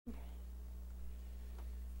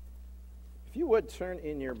you would turn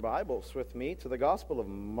in your Bibles with me to the Gospel of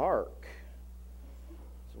Mark.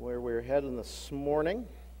 That's where we're heading this morning.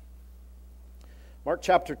 Mark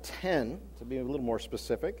chapter 10, to be a little more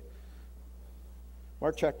specific.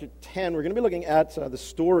 Mark chapter 10, we're going to be looking at the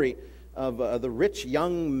story of the rich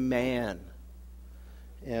young man.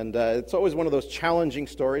 And it's always one of those challenging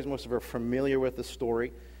stories. Most of us are familiar with the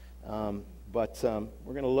story. But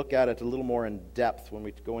we're going to look at it a little more in depth when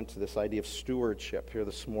we go into this idea of stewardship here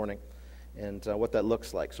this morning and what that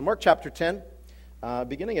looks like. So Mark chapter 10,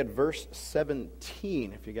 beginning at verse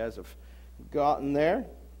 17, if you guys have gotten there.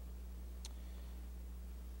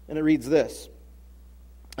 And it reads this: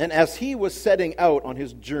 "And as he was setting out on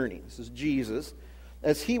his journey," this is Jesus,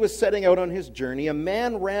 "as he was setting out on his journey, a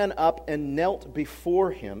man ran up and knelt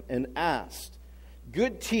before him and asked,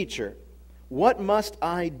 'Good teacher, what must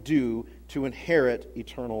I do to inherit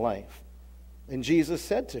eternal life?' And Jesus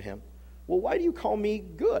said to him, 'Well, why do you call me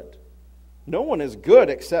good? No one is good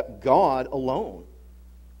except God alone.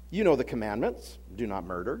 You know the commandments: do not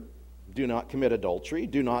murder, do not commit adultery,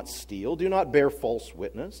 do not steal, do not bear false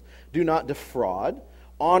witness, do not defraud,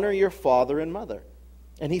 honor your father and mother.'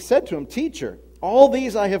 And he said to him, 'Teacher, all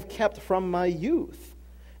these I have kept from my youth.'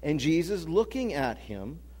 And Jesus, looking at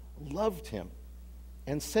him, loved him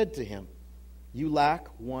and said to him, 'You lack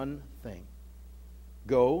one thing.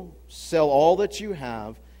 Go, sell all that you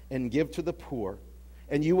have and give to the poor,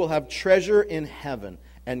 and you will have treasure in heaven,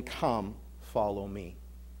 and come, follow me.'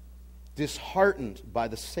 Disheartened by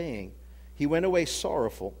the saying, he went away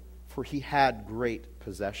sorrowful, for he had great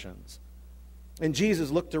possessions. And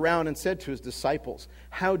Jesus looked around and said to his disciples,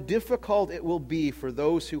 'How difficult it will be for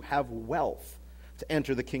those who have wealth to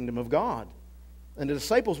enter the kingdom of God.' And the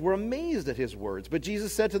disciples were amazed at his words. But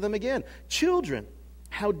Jesus said to them again, 'Children,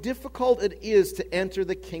 how difficult it is to enter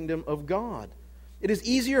the kingdom of God. It is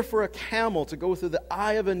easier for a camel to go through the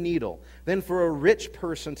eye of a needle than for a rich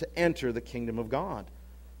person to enter the kingdom of God.'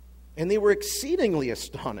 And they were exceedingly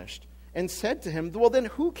astonished and said to him, 'Well, then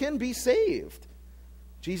who can be saved?'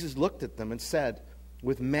 Jesus looked at them and said,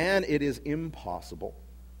 'With man it is impossible,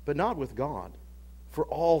 but not with God, for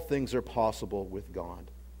all things are possible with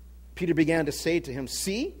God.' Peter began to say to him,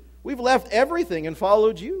 'See, we've left everything and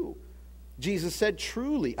followed you.' Jesus said,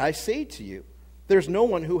 'Truly, I say to you, there's no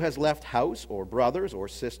one who has left house or brothers or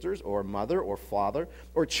sisters or mother or father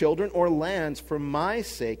or children or lands for my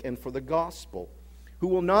sake and for the gospel, who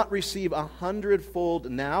will not receive 100-fold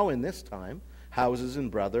now in this time, houses and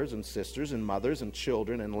brothers and sisters and mothers and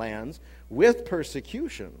children and lands, with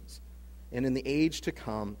persecutions, and in the age to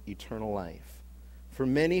come eternal life. For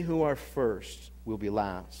many who are first will be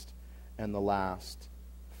last, and the last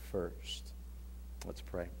first.'" Let's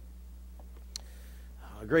pray.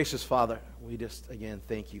 Gracious Father, we just again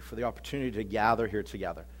thank you for the opportunity to gather here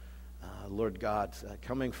together. Lord God,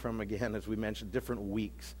 coming from, again, as we mentioned, different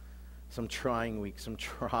weeks, some trying weeks, some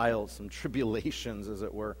trials, some tribulations, as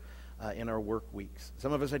it were, in our work weeks.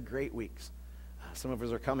 Some of us had great weeks. Some of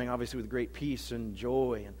us are coming, obviously, with great peace and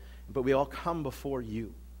joy, but we all come before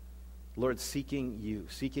you, Lord, seeking you,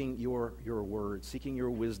 seeking your word, seeking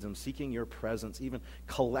your wisdom, seeking your presence, even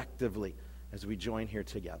collectively as we join here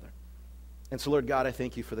together. And so, Lord God, I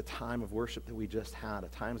thank you for the time of worship that we just had,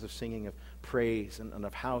 at times of singing, of praise, and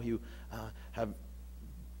of how you have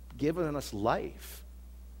given us life,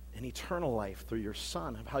 an eternal life through your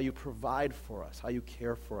Son, of how you provide for us, how you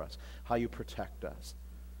care for us, how you protect us.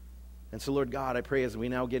 And so, Lord God, I pray as we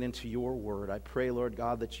now get into your word, I pray, Lord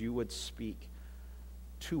God, that you would speak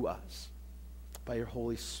to us by your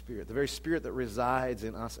Holy Spirit, the very Spirit that resides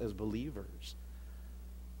in us as believers.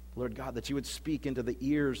 Lord God, that you would speak into the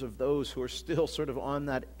ears of those who are still sort of on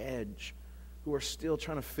that edge, who are still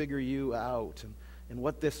trying to figure you out and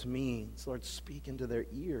what this means. Lord, speak into their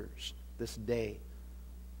ears this day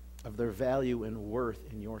of their value and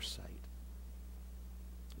worth in your sight.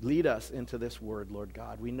 Lead us into this word, Lord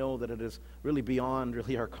God. We know that it is really beyond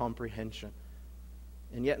really our comprehension.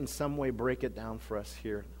 And yet in some way break it down for us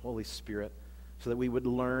here, Holy Spirit, so that we would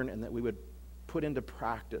learn and that we would put into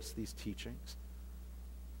practice these teachings.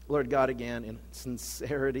 Lord God, again, in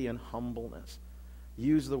sincerity and humbleness,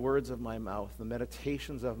 use the words of my mouth, the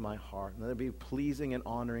meditations of my heart, and that they be pleasing and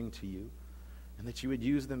honoring to you, and that you would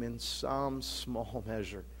use them in some small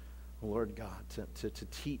measure, Lord God, to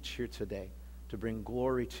teach here today, to bring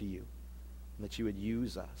glory to you, and that you would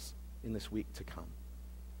use us in this week to come.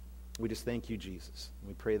 We just thank you, Jesus, and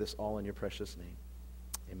we pray this all in your precious name.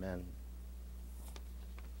 Amen.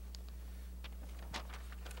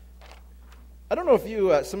 I don't know if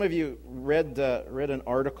you, some of you read an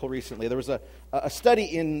article recently. There was a study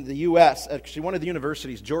in the U.S., actually one of the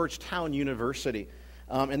universities, Georgetown University,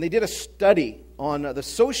 and they did a study on the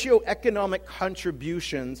socioeconomic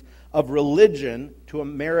contributions of religion to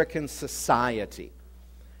American society.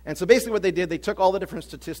 And so basically what they did, they took all the different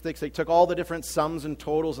statistics, they took all the different sums and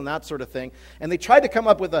totals and that sort of thing, and they tried to come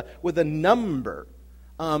up with a number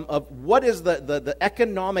of what is the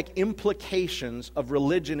economic implications of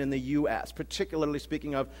religion in the U.S., particularly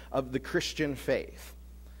speaking of the Christian faith.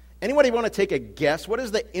 Anybody want to take a guess? What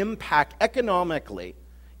is the impact economically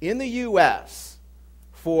in the U.S.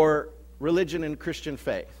 for religion and Christian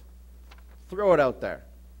faith? Throw it out there.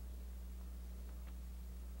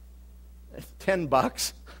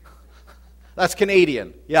 $10. That's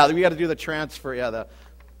Canadian. Yeah, we got to do the transfer. Yeah, the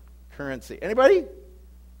currency. Anybody?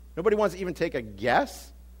 Nobody wants to even take a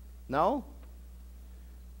guess? No?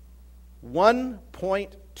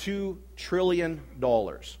 $1.2 trillion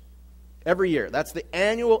every year. That's the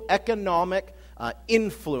annual economic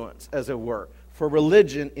influence, as it were, for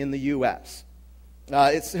religion in the U.S.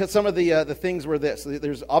 Some of the things were this.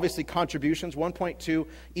 There's obviously contributions, 1.2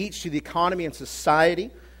 each to the economy and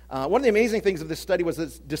society. One of the amazing things of this study was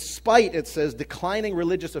that despite, it says, declining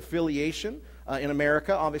religious affiliation in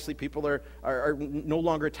America, obviously people are no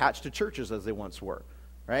longer attached to churches as they once were.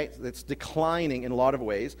 Right? It's declining in a lot of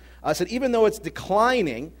ways. I said even though it's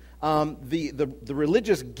declining, the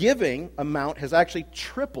religious giving amount has actually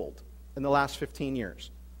tripled in the last 15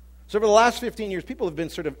 years. So over the last 15 years, people have been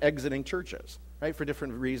sort of exiting churches, right, for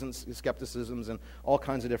different reasons, skepticisms and all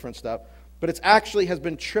kinds of different stuff. But it actually has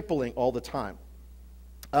been tripling all the time.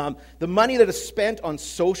 The money that is spent on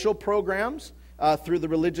social programs through the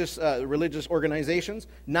religious organizations,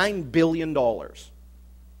 $9 billion.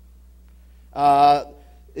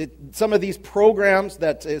 Some of these programs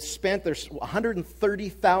that is spent, there's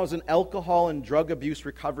 130,000 alcohol and drug abuse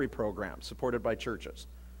recovery programs supported by churches.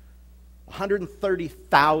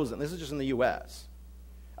 130,000. This is just in the U.S.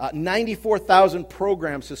 94,000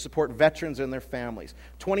 programs to support veterans and their families.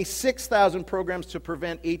 26,000 programs to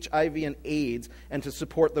prevent HIV and AIDS and to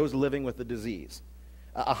support those living with the disease.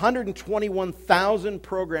 121,000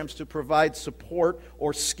 programs to provide support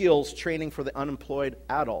or skills training for the unemployed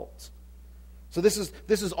adults. So this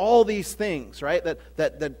is all these things, right,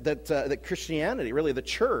 that Christianity, really the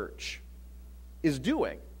church, is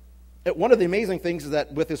doing. One of the amazing things is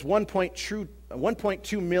that with this 1.2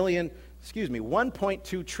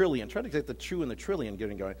 trillion, trying to get the true and the trillion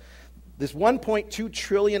getting going, this 1.2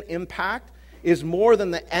 trillion impact is more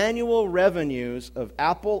than the annual revenues of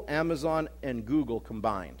Apple, Amazon, and Google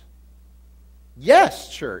combined. Yes,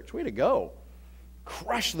 church, way to go.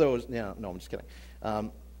 Crush those. No, I'm just kidding.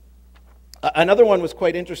 Another one was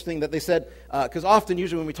quite interesting that they said, because often,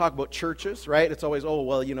 usually when we talk about churches, right, it's always, oh,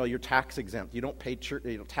 well, you're tax exempt. You don't pay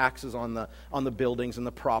taxes on the buildings and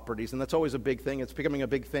the properties, and that's always a big thing. It's becoming a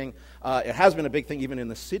big thing. It has been a big thing even in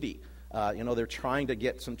the city. They're trying to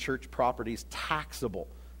get some church properties taxable,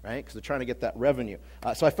 right, because they're trying to get that revenue.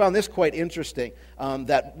 So I found this quite interesting,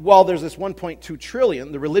 that while there's this 1.2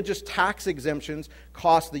 trillion, the religious tax exemptions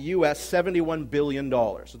cost the U.S. $71 billion.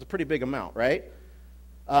 So it's a pretty big amount, right?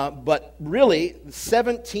 But really,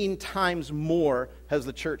 17 times more has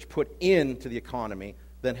the church put into the economy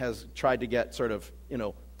than has tried to get sort of,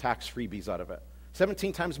 tax freebies out of it.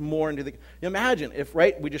 17 times more into the... Imagine if,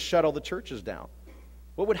 right, we just shut all the churches down.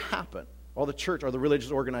 What would happen? All the church or the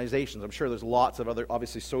religious organizations. I'm sure there's lots of other,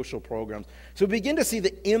 obviously, social programs. So we begin to see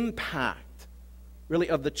the impact, really,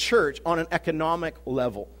 of the church on an economic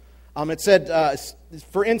level. It said,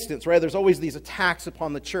 for instance, right, there's always these attacks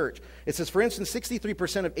upon the church. It says, for instance,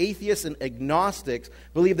 63% of atheists and agnostics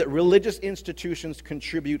believe that religious institutions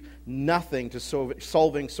contribute nothing to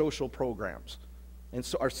solving social programs.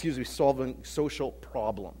 Solving social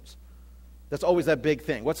problems. That's always that big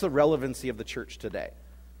thing. What's the relevancy of the church today?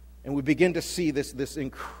 And we begin to see this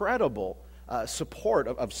incredible support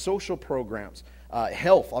of social programs.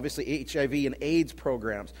 Health, obviously HIV and AIDS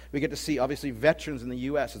programs. We get to see, obviously, veterans in the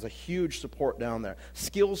U.S. is a huge support down there.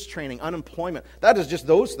 Skills training, unemployment. That is just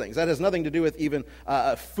those things. That has nothing to do with even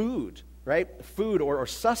food, right? Food or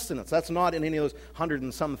sustenance. That's not in any of those hundred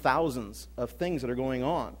and some thousands of things that are going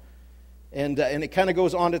on. And it kind of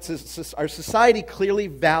goes on. It says, our society clearly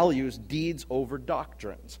values deeds over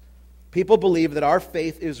doctrines. People believe that our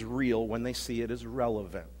faith is real when they see it as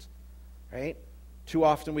relevant, right? Too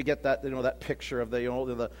often we get that, that picture of the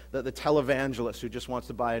televangelist who just wants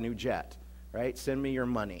to buy a new jet, right? Send me your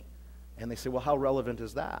money. And they say, well, how relevant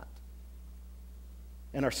is that?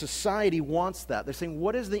 And our society wants that. They're saying,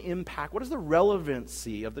 what is the impact? What is the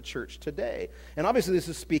relevancy of the church today? And obviously this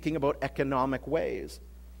is speaking about economic ways.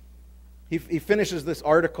 He finishes this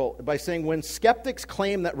article by saying, when skeptics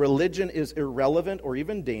claim that religion is irrelevant or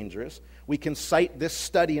even dangerous, we can cite this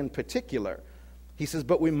study in particular. He says,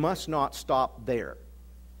 but we must not stop there.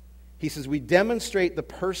 He says, we demonstrate the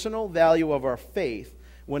personal value of our faith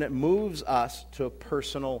when it moves us to a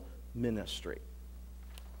personal ministry.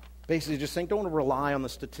 Basically, just saying, don't rely on the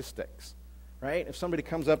statistics, right? If somebody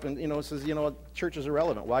comes up and, says, church is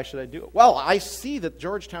irrelevant, why should I do it? Well, I see that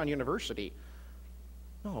Georgetown University.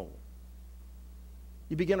 No.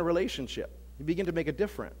 You begin a relationship. You begin to make a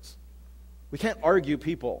difference. We can't argue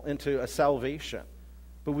people into a salvation,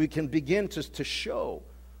 but we can begin to show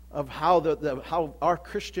of how our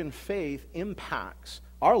Christian faith impacts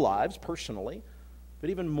our lives personally,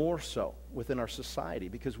 but even more so within our society,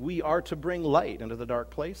 because we are to bring light into the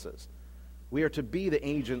dark places. We are to be the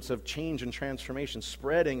agents of change and transformation,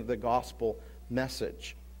 spreading the gospel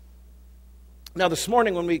message. Now, this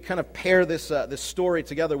morning, when we kind of pair this story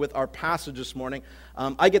together with our passage this morning,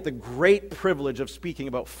 I get the great privilege of speaking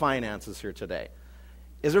about finances here today.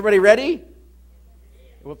 Is everybody ready?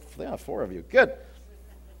 Well, yeah, 4 of you. Good.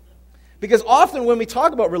 Because often when we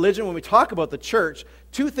talk about religion, when we talk about the church,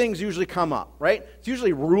 2 things usually come up, right? It's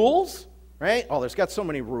usually rules, right? Oh, there's got so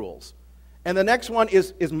many rules. And the next one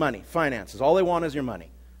is money, finances. All they want is your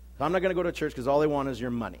money. I'm not going to go to church because all they want is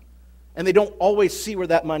your money. And they don't always see where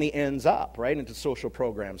that money ends up, right? Into social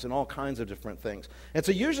programs and all kinds of different things. And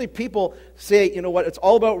so usually people say, you know what, it's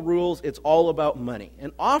all about rules, it's all about money.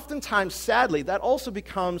 And oftentimes, sadly, that also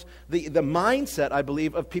becomes the mindset, I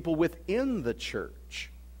believe, of people within the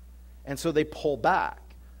church. And so they pull back.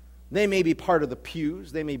 They may be part of the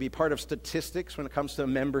pews. They may be part of statistics when it comes to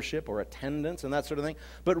membership or attendance and that sort of thing.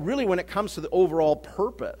 But really, when it comes to the overall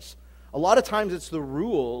purpose, a lot of times it's the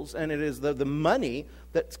rules and it is the money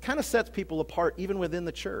that kind of sets people apart even within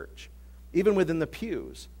the church, even within the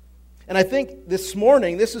pews. And I think this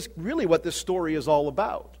morning, this is really what this story is all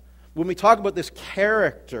about. When we talk about this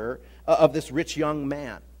character of this rich young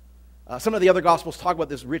man. Some of the other Gospels talk about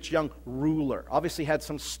this rich young ruler. Obviously had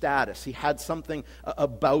some status. He had something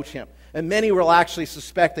about him. And many will actually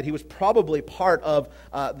suspect that he was probably part of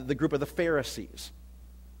the group of the Pharisees.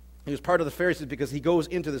 He was part of the Pharisees because he goes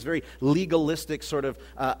into this very legalistic sort of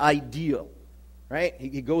ideal. Right?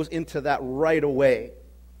 He goes into that right away.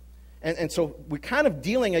 And so we're kind of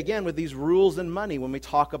dealing again with these rules and money when we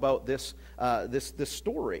talk about this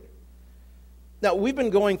story. Now, we've been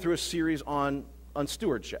going through a series on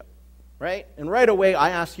stewardship. Right? And right away,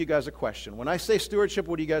 I ask you guys a question. When I say stewardship,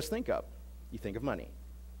 what do you guys think of? You think of money.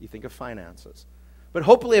 You think of finances. But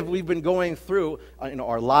hopefully, if we've been going through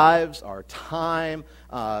our lives, our time,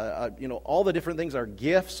 all the different things, our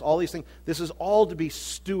gifts, all these things, this is all to be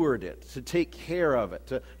stewarded, to take care of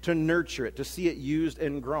it, to nurture it, to see it used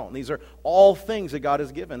and grown. These are all things that God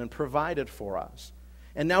has given and provided for us.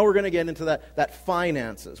 And now we're going to get into that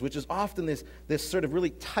finances, which is often this sort of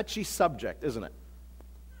really touchy subject, isn't it?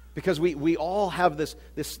 Because we all have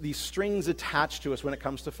these strings attached to us when it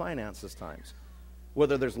comes to finances times.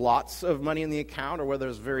 Whether there's lots of money in the account or whether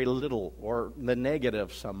there's very little or the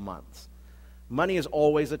negative some months. Money is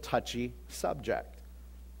always a touchy subject.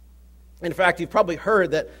 In fact, you've probably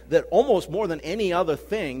heard that almost more than any other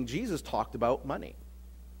thing, Jesus talked about money.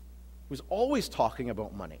 He was always talking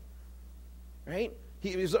about money. Right?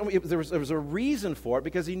 There was a reason for it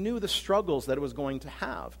because he knew the struggles that it was going to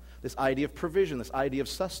have. This idea of provision, this idea of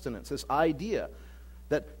sustenance, this idea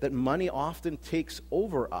that money often takes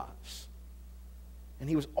over us. And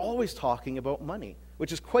he was always talking about money,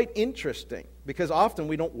 which is quite interesting because often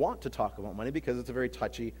we don't want to talk about money because it's a very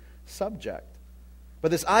touchy subject. But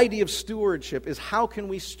this idea of stewardship is how can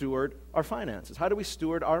we steward our finances? How do we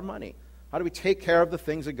steward our money? How do we take care of the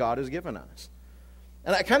things that God has given us?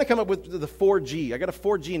 And I kind of come up with the 4G. I got a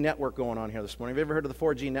 4G network going on here this morning. Have you ever heard of the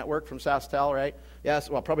 4G network from SaskTel, right? Yes,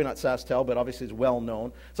 well, probably not SaskTel, but obviously it's well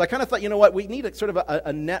known. So I kind of thought, you know what, we need a sort of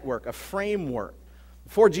a network, a framework.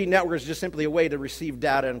 4G network is just simply a way to receive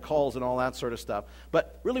data and calls and all that sort of stuff.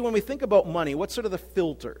 But really when we think about money, what's sort of the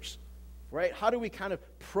filters, right? How do we kind of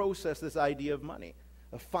process this idea of money?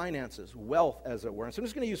 Of finances, wealth, as it were. And so I'm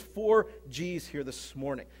just going to use 4 G's here this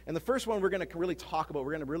morning. And the first one we're going to really talk about,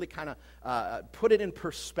 we're going to really kind of put it in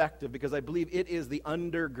perspective because I believe it is the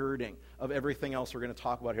undergirding of everything else we're going to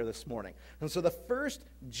talk about here this morning. And so the first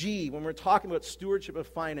G, when we're talking about stewardship of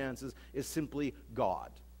finances, is simply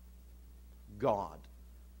God. God.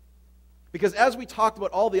 Because as we talked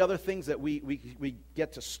about all the other things that we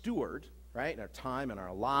get to steward, right, in our time and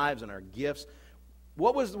our lives and our gifts,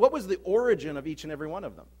 what was the origin of each and every one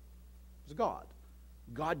of them? It was God.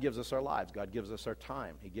 God gives us our lives. God gives us our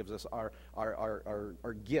time. He gives us our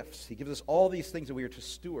gifts. He gives us all these things that we are to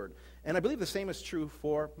steward. And I believe the same is true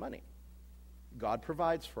for money. God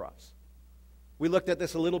provides for us. We looked at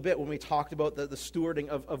this a little bit when we talked about the stewarding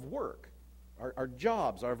of work. our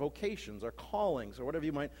jobs, our vocations, our callings, or whatever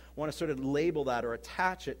you might want to sort of label that or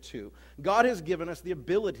attach it to. God has given us the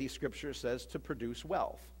ability, Scripture says, to produce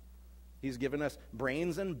wealth. He's given us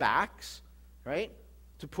brains and backs, right,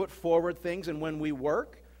 to put forward things. And when we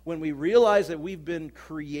work, when we realize that we've been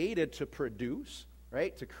created to produce,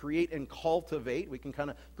 right, to create and cultivate, we can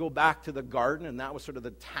kind of go back to the garden, and that was sort of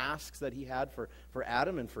the tasks that he had for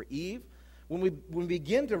Adam and for Eve. When we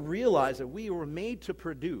begin to realize that we were made to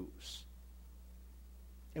produce,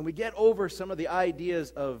 and we get over some of the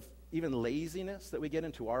ideas of even laziness that we get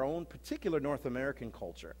into our own particular North American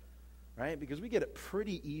culture, right? Because we get it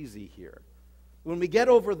pretty easy here. When we get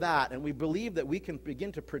over that and we believe that we can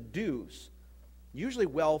begin to produce, usually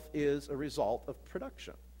wealth is a result of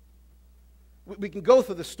production. We can go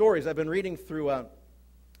through the stories. I've been reading through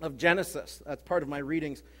of Genesis. That's part of my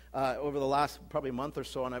readings over the last probably month or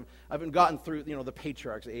so, and I've been gotten through the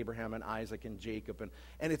patriarchs, Abraham and Isaac and Jacob,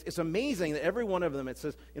 and it's amazing that every one of them, it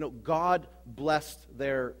says, God blessed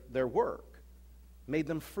their work, made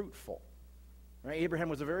them fruitful. Right? Abraham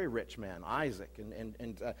was a very rich man, Isaac,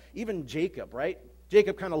 and even Jacob, right?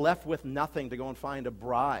 Jacob kind of left with nothing to go and find a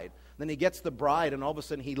bride. Then he gets the bride, and all of a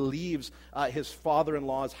sudden he leaves his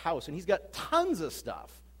father-in-law's house, and he's got tons of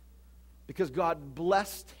stuff because God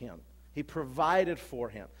blessed him. He provided for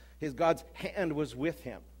him. God's hand was with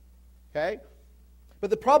him. Okay? But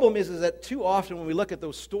the problem is that too often when we look at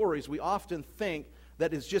those stories, we often think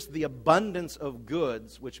that it's just the abundance of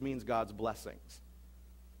goods which means God's blessings.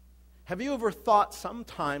 Have you ever thought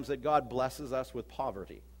sometimes that God blesses us with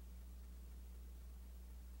poverty?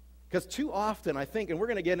 Because too often, I think, and we're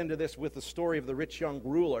going to get into this with the story of the rich young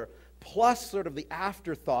ruler, plus sort of the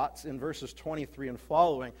afterthoughts in verses 23 and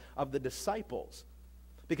following of the disciples.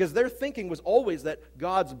 Because their thinking was always that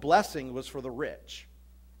God's blessing was for the rich.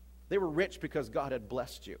 They were rich because God had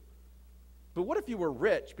blessed you. But what if you were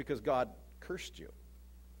rich because God cursed you?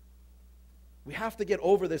 We have to get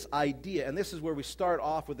over this idea, and this is where we start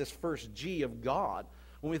off with this first G of God.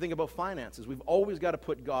 When we think about finances, we've always got to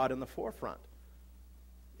put God in the forefront.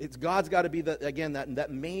 God's got to be, that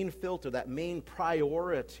main filter, that main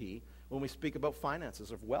priority when we speak about finances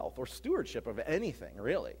of wealth or stewardship of anything,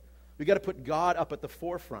 really. We've got to put God up at the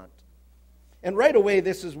forefront. And right away,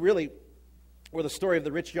 this is really where the story of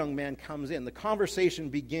the rich young man comes in. The conversation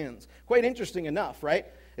begins. Quite interesting enough, right?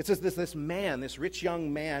 It says this rich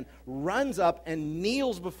young man, runs up and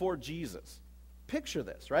kneels before Jesus. Picture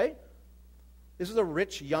this, right? This is a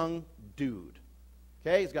rich young dude.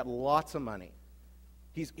 Okay? He's got lots of money.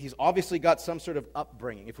 He's obviously got some sort of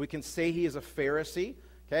upbringing. If we can say he is a Pharisee,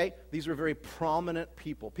 okay? These were very prominent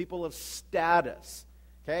people of status,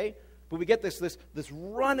 okay? But we get this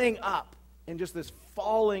running up and just this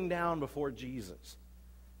falling down before Jesus.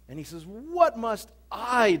 And he says, "What must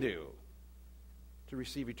I do to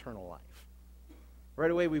receive eternal life?"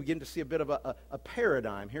 Right away, we begin to see a bit of a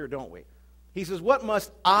paradigm here, don't we? He says, "What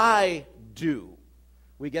must I do?"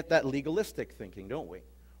 We get that legalistic thinking, don't we?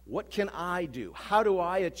 What can I do? How do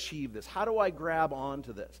I achieve this? How do I grab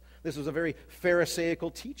onto this? This was a very Pharisaical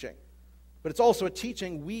teaching. But it's also a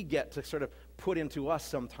teaching we get to sort of put into us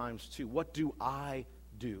sometimes too. What do I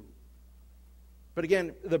do? But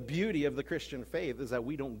again, the beauty of the Christian faith is that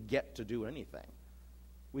we don't get to do anything.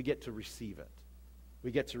 We get to receive it.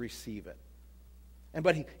 We get to receive it.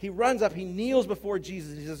 But he runs up, he kneels before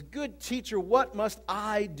Jesus. He says, "Good teacher, what must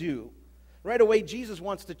I do?" Right away, Jesus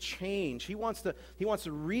wants to change. He wants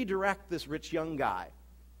to redirect this rich young guy.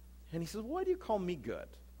 And he says, "Why do you call me good?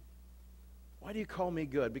 Why do you call me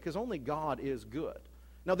good? Because only God is good."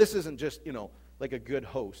 Now, this isn't just, like a good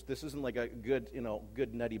host. This isn't like a good,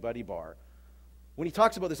 good nutty buddy bar. When he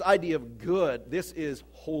talks about this idea of good, this is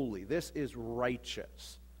holy. This is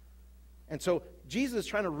righteous. And so Jesus is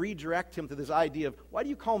trying to redirect him to this idea of, why do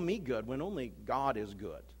you call me good when only God is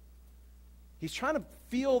good? He's trying to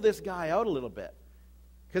feel this guy out a little bit.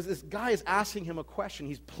 Because this guy is asking him a question.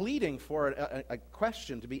 He's pleading for a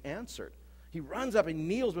question to be answered. He runs up and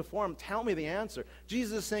kneels before him, "Tell me the answer."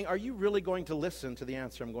 Jesus is saying, "Are you really going to listen to the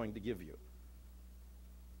answer I'm going to give you?"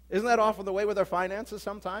 Isn't that often the way with our finances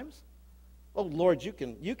sometimes? "Oh, Lord, you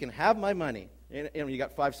can have my money." And you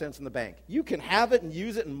got 5 cents in the bank. You can have it and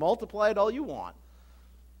use it and multiply it all you want.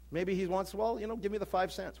 Maybe he wants, give me the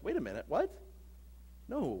 5 cents. Wait a minute, what?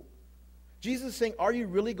 No. Jesus is saying, are you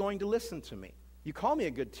really going to listen to me? You call me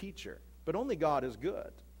a good teacher, but only God is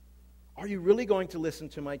good. Are you really going to listen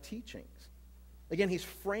to my teachings? Again, he's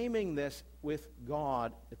framing this with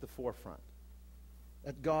God at the forefront.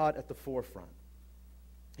 God at the forefront.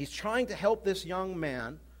 He's trying to help this young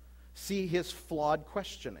man see his flawed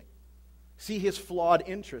questioning, see his flawed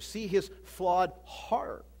interest, see his flawed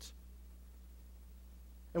heart.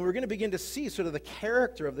 And we're going to begin to see sort of the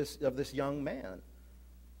character of this young man.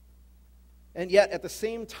 And yet, at the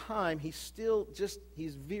same time, he's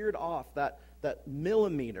veered off that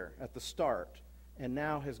millimeter at the start, and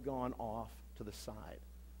now has gone off to the side.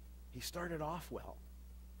 He started off well,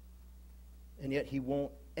 and yet he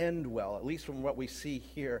won't end well, at least from what we see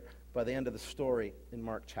here by the end of the story in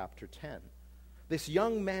Mark chapter 10. This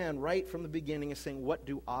young man, right from the beginning, is saying, what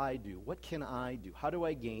do I do? What can I do? How do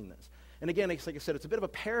I gain this? And again, it's like I said, it's a bit of a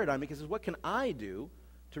paradigm, because it's what can I do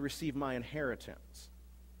to receive my inheritance?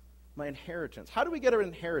 My inheritance. How do we get our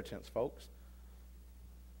inheritance, folks?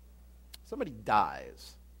 Somebody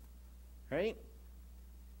dies, right?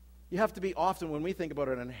 You have to be often, when we think about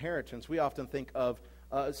an inheritance, we often think of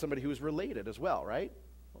somebody who is related as well, right?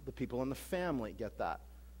 Well, the people in the family get that.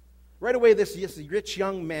 Right away, this rich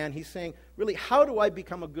young man, he's saying, really, how do I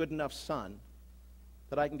become a good enough son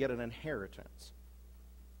that I can get an inheritance?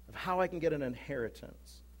 Of how I can get an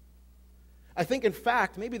inheritance. I think, in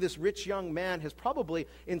fact, maybe this rich young man has probably,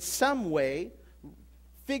 in some way,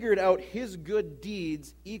 figured out his good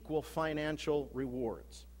deeds equal financial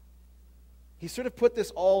rewards. He sort of put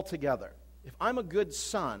this all together. If I'm a good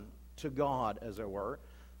son to God, as it were,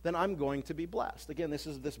 then I'm going to be blessed. Again, this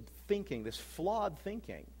is this thinking, this flawed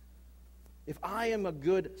thinking. If I am a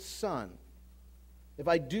good son, if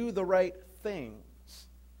I do the right things,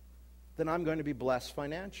 then I'm going to be blessed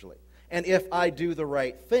financially. And if I do the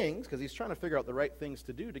right things, because he's trying to figure out the right things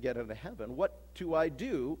to do to get into heaven, what do I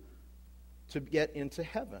do to get into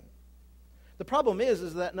heaven? The problem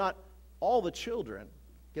is that not all the children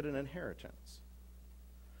get an inheritance.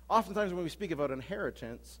 Oftentimes when we speak about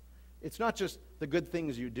inheritance, it's not just the good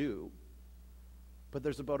things you do, but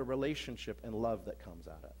there's about a relationship and love that comes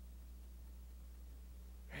out of it.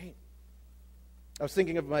 Right? I was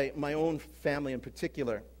thinking of my own family in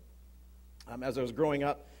particular. As I was growing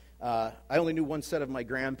up, I only knew one set of my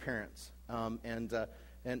grandparents, and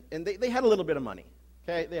they had a little bit of money.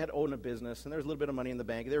 Okay, they had owned a business, and there was a little bit of money in the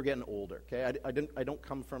bank. They were getting older. Okay, I don't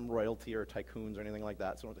come from royalty or tycoons or anything like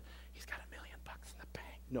that. So he's got $1 million in the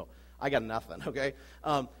bank. No, I got nothing. Okay,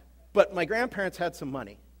 but my grandparents had some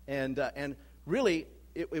money, and really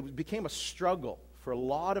it became a struggle for a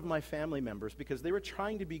lot of my family members because they were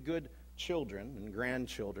trying to be good children and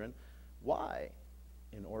grandchildren. Why?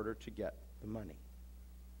 In order to get the money.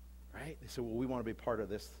 Right? They said, well, we want to be part of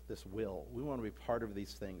this will. We want to be part of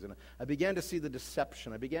these things. And I began to see the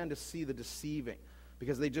deception. I began to see the deceiving.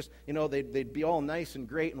 Because they just, they'd be all nice and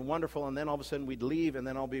great and wonderful, and then all of a sudden we'd leave, and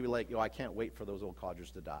then I'll be like, I can't wait for those old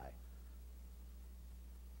codgers to die.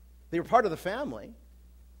 They were part of the family.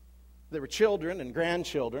 They were children and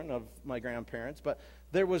grandchildren of my grandparents, but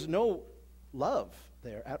there was no love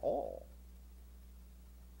there at all.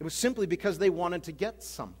 It was simply because they wanted to get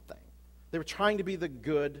something. They were trying to be the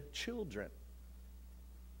good children.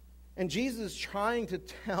 And Jesus is trying to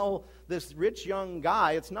tell this rich young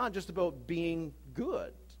guy, it's not just about being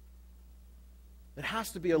good. It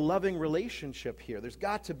has to be a loving relationship here. There's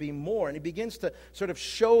got to be more. And he begins to sort of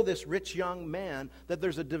show this rich young man that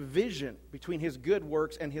there's a division between his good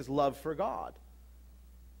works and his love for God.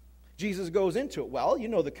 Jesus goes into it. Well, you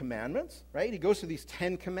know the commandments, right? He goes through these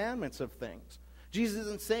 10 commandments of things. Jesus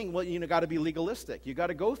isn't saying, well, got to be legalistic. You got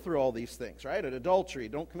to go through all these things, right? Adultery,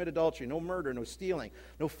 don't commit adultery, no murder, no stealing,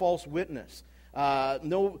 no false witness,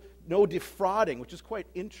 no defrauding, which is quite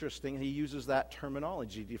interesting. He uses that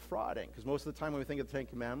terminology, defrauding, because most of the time when we think of the 10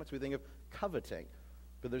 Commandments, we think of coveting.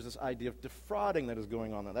 But there's this idea of defrauding that is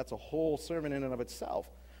going on there. That's a whole sermon in and of itself.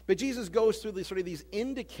 But Jesus goes through these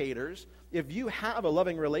indicators. If you have a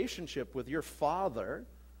loving relationship with your Father,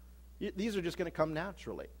 these are just going to come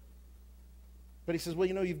naturally. But he says, well,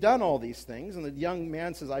 you've done all these things. And the young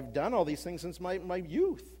man says, I've done all these things since my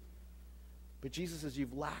youth. But Jesus says,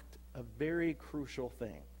 you've lacked a very crucial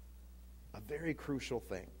thing. A very crucial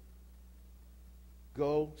thing.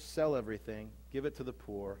 Go, sell everything, give it to the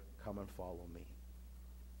poor, come and follow me.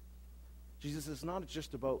 Jesus, it's not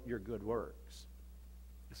just about your good works.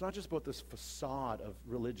 It's not just about this facade of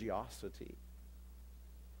religiosity.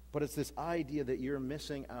 But it's this idea that you're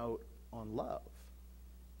missing out on love.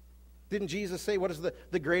 Didn't Jesus say, what is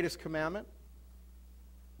the greatest commandment?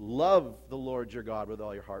 Love the Lord your God with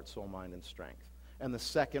all your heart, soul, mind, and strength. And the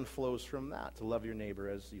second flows from that, to love your neighbor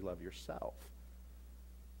as you love yourself.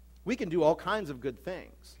 We can do all kinds of good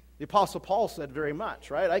things. The Apostle Paul said very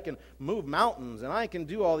much, right? I can move mountains and I can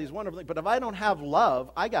do all these wonderful things, but if I don't have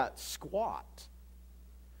love, I got squat.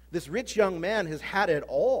 This rich young man has had it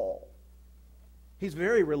all. He's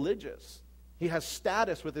very religious. He has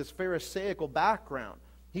status with his Pharisaical background.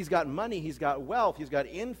 He's got money, he's got wealth, he's got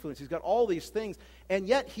influence, he's got all these things, and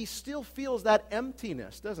yet he still feels that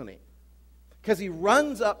emptiness, doesn't he? Because he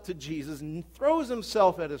runs up to Jesus and throws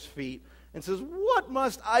himself at his feet and says, "What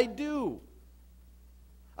must I do?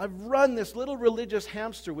 I've run this little religious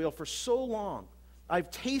hamster wheel for so long.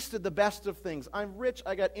 I've tasted the best of things. I'm rich.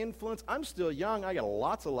 I got influence. I'm still young. I got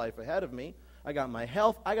lots of life ahead of me. I got my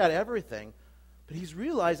health. I got everything." But he's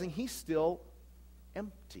realizing he's still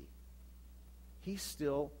empty. He's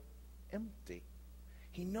still empty.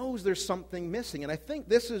 He knows there's something missing. And I think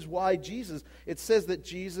this is why it says that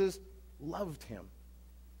Jesus loved him.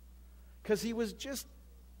 Because he was just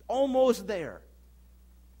almost there.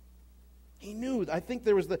 He knew. I think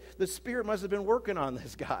there was the Spirit must have been working on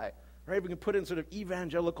this guy. Right? We can put it in sort of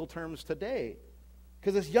evangelical terms today.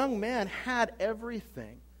 Because this young man had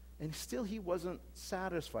everything. And still he wasn't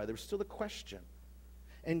satisfied. There was still a question.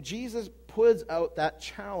 And Jesus puts out that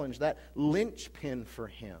challenge, that linchpin for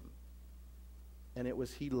him. And it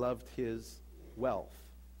was he loved his wealth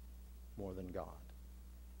more than God.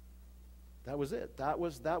 That was it. That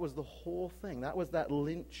was the whole thing. That was that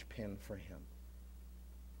linchpin for him.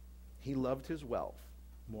 He loved his wealth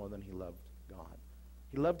more than he loved God.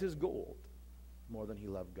 He loved his gold more than he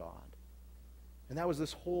loved God. And that was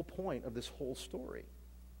this whole point of this whole story.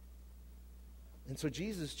 And so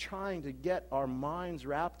Jesus is trying to get our minds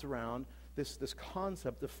wrapped around this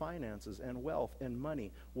concept of finances and wealth and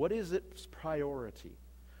money. What is its priority?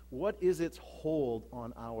 What is its hold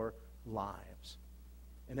on our lives?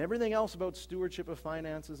 And everything else about stewardship of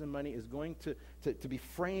finances and money is going to be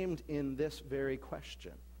framed in this very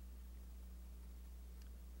question.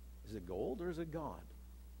 Is it gold or is it God?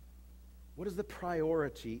 What is the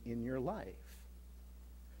priority in your life?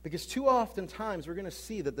 Because too often times we're going to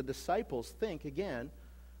see that the disciples think, again,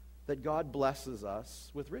 that God blesses us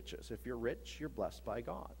with riches. If you're rich, you're blessed by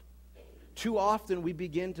God. Too often we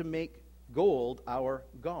begin to make gold our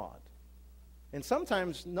God. And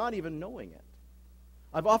sometimes not even knowing it.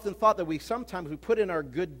 I've often thought that we put in our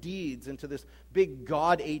good deeds into this big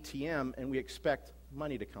God ATM and we expect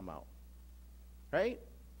money to come out. Right?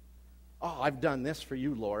 Oh, I've done this for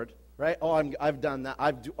you, Lord. Right? Oh, I've done that.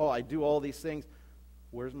 I do all these things.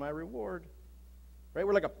 Where's my reward? Right?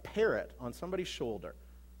 We're like a parrot on somebody's shoulder.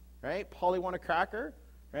 Right? Polly, want a cracker?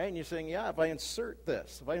 Right? And you're saying, yeah, if I insert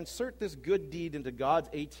this good deed into God's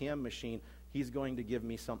ATM machine, he's going to give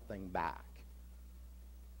me something back.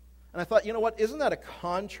 And I thought, you know what? Isn't that a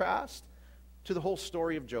contrast to the whole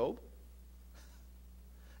story of Job?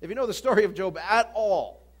 If you know the story of Job at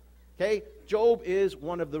all, okay, Job is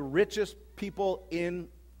one of the richest people in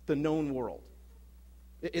the known world.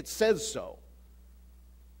 It says so.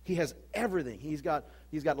 He has everything. He's got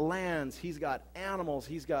lands, he's got animals,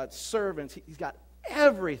 he's got servants, he's got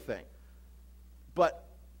everything. But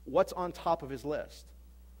what's on top of his list?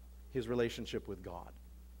 His relationship with God.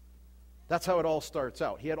 That's how it all starts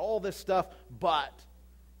out. He had all this stuff, but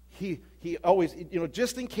he always,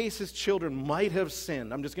 just in case his children might have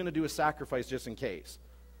sinned, I'm just going to do a sacrifice just in case.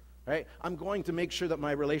 Right? I'm going to make sure that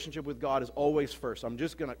my relationship with God is always first.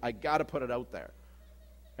 I got to put it out there.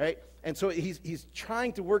 Right? And so he's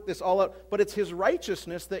trying to work this all out, but it's his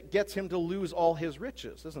righteousness that gets him to lose all his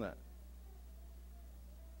riches, isn't it?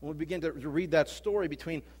 When we begin to read that story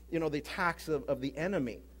between, the attacks of the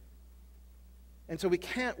enemy. And so we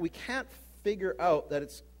can't figure out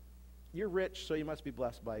that you're rich, so you must be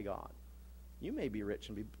blessed by God. You may be rich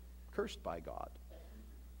and be cursed by God.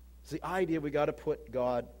 It's the idea we got to put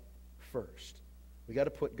God first. We got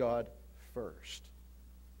to put God first.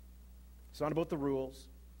 It's not about the rules.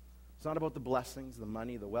 It's not about the blessings, the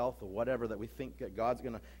money, the wealth, or whatever that we think that God's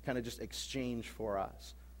going to kind of just exchange for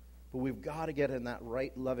us. But we've got to get in that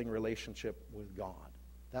right, loving relationship with God.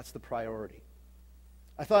 That's the priority.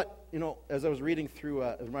 I thought, as I was reading through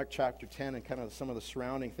Mark chapter 10 and kind of some of the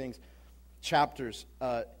surrounding chapters,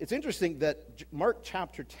 it's interesting that Mark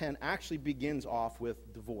chapter 10 actually begins off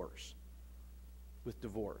with divorce.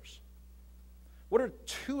 What are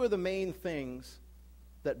two of the main things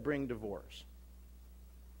that bring divorce?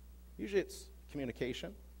 Usually it's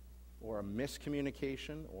communication, or a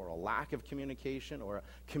miscommunication, or a lack of communication, or a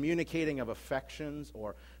communicating of affections,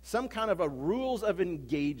 or some kind of a rules of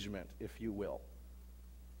engagement, if you will,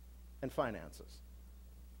 and finances.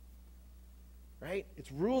 Right?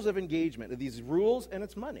 It's rules of engagement. These rules, and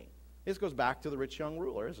it's money. This goes back to the rich young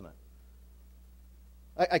ruler, isn't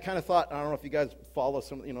it? I kind of thought, I don't know if you guys follow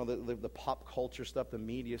some, the pop culture stuff, the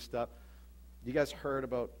media stuff. You guys heard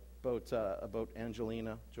about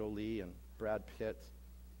Angelina Jolie and Brad Pitt?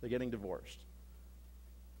 They're getting divorced.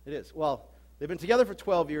 It is. Well, they've been together for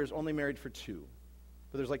 12 years, only married for 2.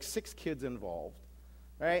 But there's like 6 kids involved.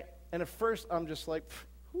 Right? And at first, I'm just like,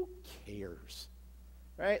 who cares?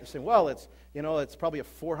 Right? They're saying, well, it's probably a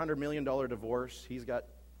 $400 million divorce. He's got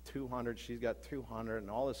 200, she's got 200, and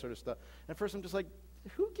all this sort of stuff. And at first I'm just like,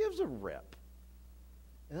 who gives a rip?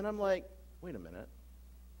 And then I'm like, wait a minute.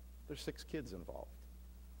 There's 6 kids involved.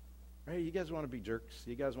 Right? You guys want to be jerks.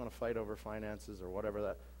 You guys want to fight over finances or whatever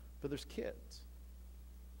that. But there's kids.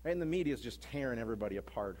 Right? And the media is just tearing everybody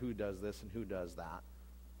apart. Who does this and who does that?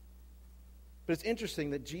 But it's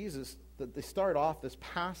interesting that that they start off this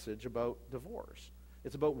passage about divorce.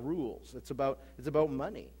 It's about rules. It's about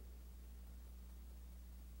money.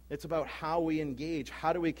 It's about how we engage.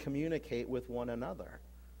 How do we communicate with one another?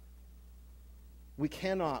 We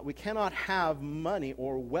cannot have money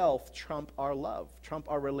or wealth trump our love, trump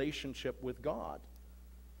our relationship with God.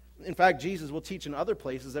 In fact, Jesus will teach in other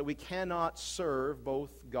places that we cannot serve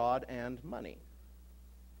both God and money.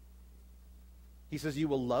 He says you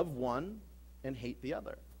will love one and hate the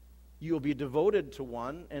other. You will be devoted to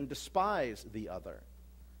one and despise the other.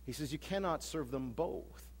 He says you cannot serve them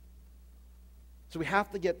both. So we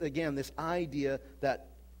have to get, again, this idea that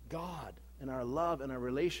God and our love and our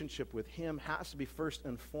relationship with Him has to be first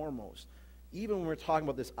and foremost, even when we're talking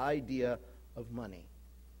about this idea of money,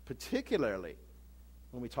 particularly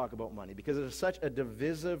when we talk about money, because it's such a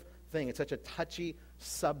divisive thing. It's such a touchy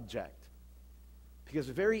subject. Because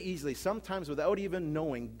very easily, sometimes without even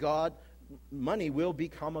knowing, money will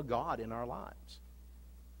become a god in our lives.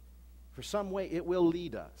 For some way, it will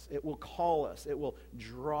lead us. It will call us. It will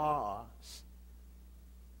draw us.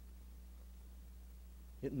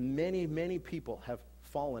 Many, many people have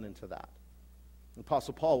fallen into that.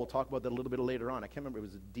 Apostle Paul will talk about that a little bit later on. I can't remember,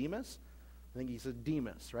 was it Demas? I think he said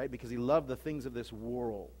Demas, right? Because he loved the things of this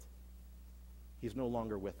world. He's no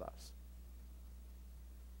longer with us.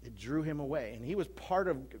 It drew him away. And he was part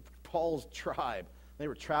of Paul's tribe. They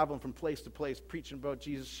were traveling from place to place, preaching about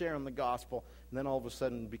Jesus, sharing the gospel. And then all of a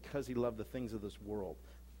sudden, because he loved the things of this world,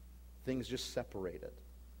 things just separated.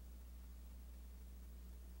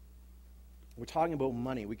 We're talking about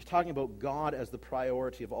money. We're talking about God as the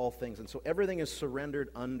priority of all things. And so everything is surrendered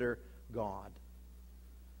under God.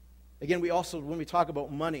 Again, we also, when we talk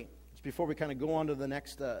about money, just before we kind of go on to the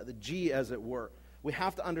next, the G as it were, we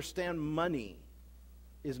have to understand money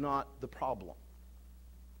is not the problem.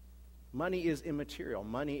 Money is immaterial.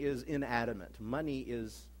 Money is inanimate. Money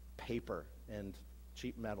is paper and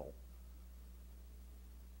cheap metal.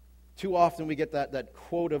 Too often we get that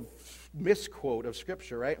misquote of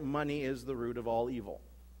Scripture, right? Money is the root of all evil.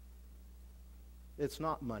 It's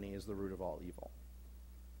not money is the root of all evil.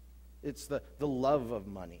 It's the love of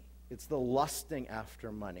money. It's the lusting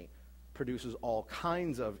after money produces all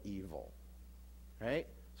kinds of evil, right?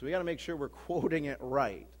 So we got to make sure we're quoting it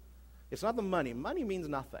right. It's not the money. Money means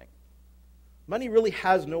nothing. Money really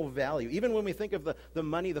has no value. Even when we think of the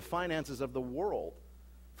money, the finances of the world,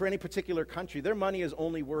 for any particular country, their money is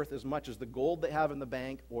only worth as much as the gold they have in the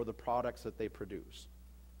bank or the products that they produce.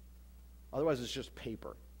 Otherwise, it's just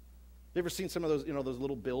paper. You ever seen some of those, those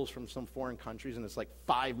little bills from some foreign countries, and it's like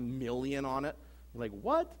 $5 million on it? You're like,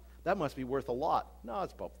 what? That must be worth a lot. No,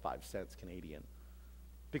 it's about 5 cents Canadian.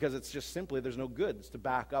 Because it's just simply, there's no goods to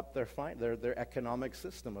back up their economic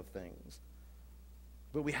system of things.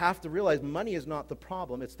 But we have to realize money is not the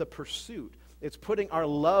problem. It's the pursuit. It's putting our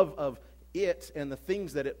love of it and the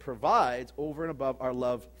things that it provides over and above our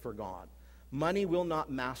love for God. Money will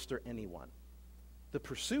not master anyone. The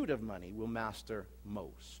pursuit of money will master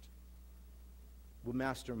most. Will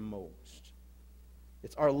master most.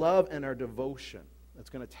 It's our love and our devotion that's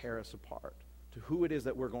going to tear us apart to who it is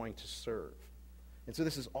that we're going to serve. And so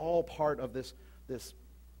this is all part of this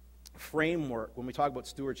framework when we talk about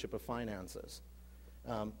stewardship of finances.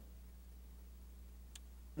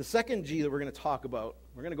 The second G that we're going to talk about,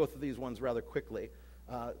 we're going to go through these ones rather quickly.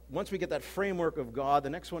 Once we get that framework of God, the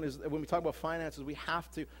next one is when we talk about finances, we have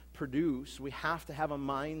to have a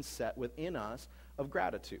mindset within us of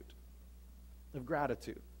gratitude. Of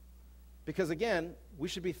gratitude. Because again, we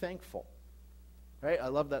should be thankful. Right? I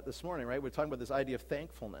love that this morning, right? We're talking about this idea of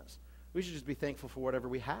thankfulness. We should just be thankful for whatever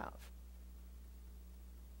we have.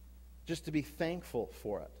 Just to be thankful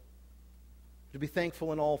for it. To be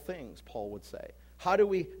thankful in all things, Paul would say. How do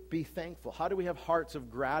we be thankful? How do we have hearts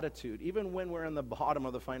of gratitude, even when we're in the bottom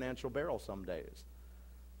of the financial barrel some days?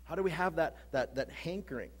 How do we have that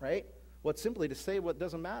hankering, right? Well, it's simply to say what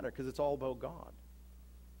doesn't matter because it's all about God.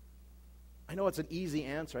 I know it's an easy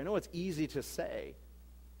answer. I know it's easy to say.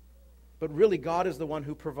 But really, God is the one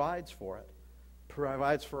who provides for it,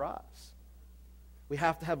 provides for us. We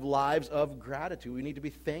have to have lives of gratitude. We need to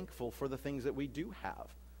be thankful for the things that we do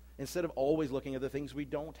have, instead of always looking at the things we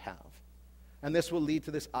don't have. And this will lead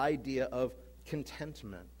to this idea of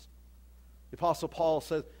contentment. The Apostle Paul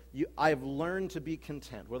says, I've learned to be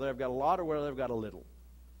content, whether I've got a lot or whether I've got a little.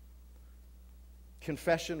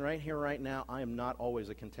 Confession right here, right now, I am not always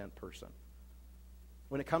a content person.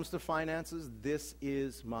 When it comes to finances, this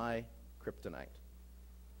is my kryptonite.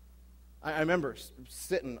 I remember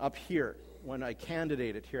sitting up here when I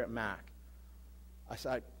candidated here at Mac.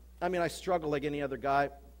 I struggle like any other guy.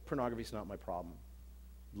 Pornography's not my problem.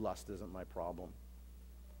 Lust isn't my problem.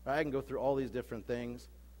 I can go through all these different things.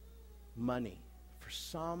 Money, for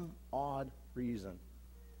some odd reason,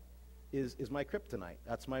 is my kryptonite.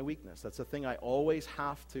 That's my weakness. That's the thing I always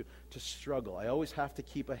have to struggle. I always have to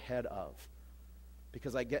keep ahead of,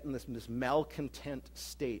 because I get in this malcontent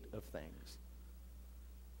state of things.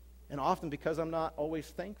 And often because I'm not always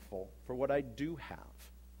thankful for what I do have.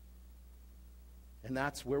 And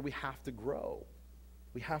that's where we have to grow.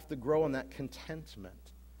 We have to grow in that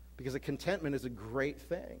contentment, because a contentment is a great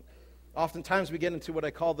thing. Oftentimes we get into what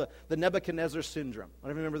I call the Nebuchadnezzar syndrome. I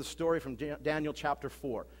remember the story from Daniel chapter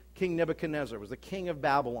 4. King Nebuchadnezzar was the king of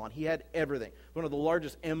Babylon. He had everything. One of the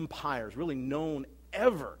largest empires really known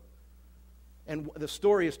ever. And the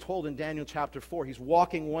story is told in Daniel chapter 4. He's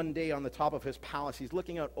walking one day on the top of his palace. He's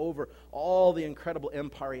looking out over all the incredible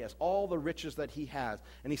empire he has, all the riches that he has.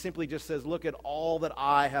 And he simply just says, look at all that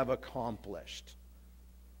I have accomplished.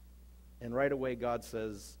 And right away God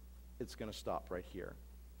says, it's going to stop right here.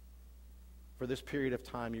 For this period of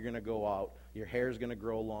time, you're going to go out, your hair is going to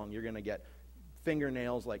grow long, you're going to get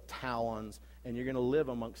fingernails like talons, and you're going to live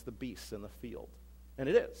amongst the beasts in the field. And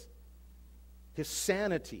it is. His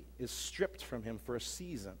sanity is stripped from him for a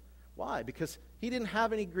season. Why? Because he didn't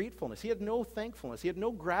have any gratefulness. He had no thankfulness. He had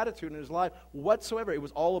no gratitude in his life whatsoever. It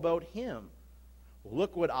was all about him.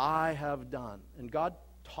 Look what I have done. And God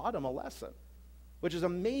taught him a lesson, which is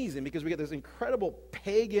amazing, because we get this incredible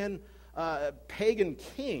pagan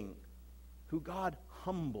king who God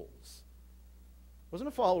humbles. Wasn't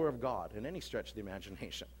a follower of God in any stretch of the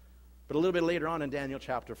imagination. But a little bit later on in Daniel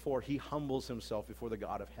chapter 4, he humbles himself before the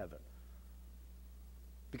God of heaven.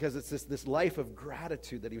 Because it's this life of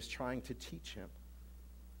gratitude that he was trying to teach him.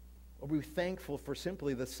 Are we thankful for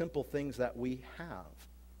simply the simple things that we have?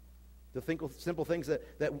 The simple things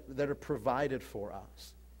that are provided for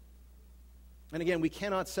us. And again, we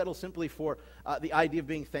cannot settle simply for the idea of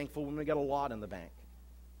being thankful when we got a lot in the bank.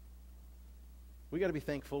 We got to be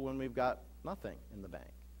thankful when we've got nothing in the bank.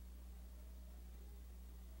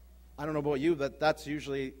 I don't know about you, but that's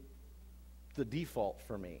usually the default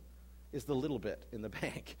for me, is the little bit in the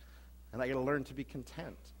bank. And I got to learn to be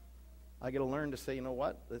content. I got to learn to say, you know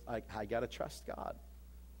what? I got to trust God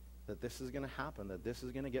that this is going to happen, that this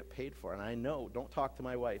is going to get paid for. And I know, don't talk to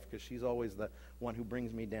my wife, because she's always the one who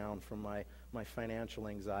brings me down from my financial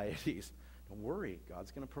anxieties. Don't worry,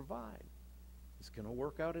 God's going to provide. It's going to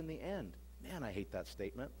work out in the end. Man, I hate that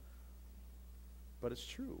statement. But it's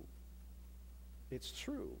true. It's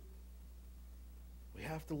true. We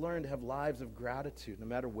have to learn to have lives of gratitude no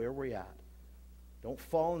matter where we're at. Don't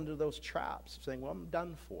fall into those traps of saying, well, I'm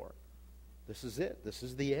done for. This is it. This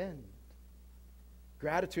is the end.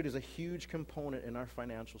 Gratitude is a huge component in our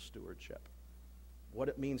financial stewardship. What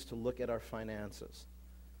it means to look at our finances.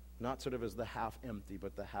 Not sort of as the half empty,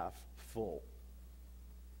 but the half full.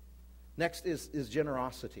 Next is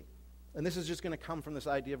generosity. And this is just going to come from this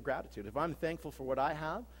idea of gratitude. If I'm thankful for what I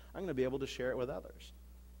have, I'm going to be able to share it with others.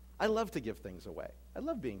 I love to give things away. I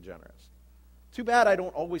love being generous. Too bad I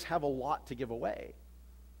don't always have a lot to give away.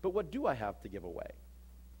 But what do I have to give away?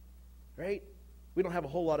 Right? We don't have a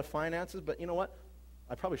whole lot of finances, but you know what?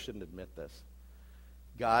 I probably shouldn't admit this.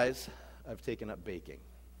 Guys, I've taken up baking.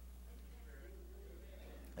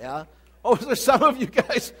 Yeah? Oh, is there some of you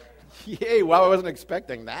guys? Yay, wow, I wasn't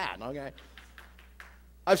expecting that. Okay.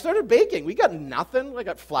 I've started baking. We got nothing. I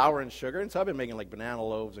got flour and sugar, and so I've been making like banana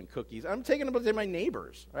loaves and cookies. I'm taking them to my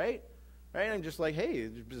neighbors, right? I'm just like, hey,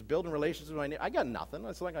 just building relationships with my neighbors. I got nothing.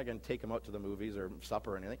 It's not like I can take them out to the movies or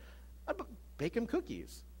supper or anything. I bake them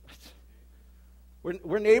cookies.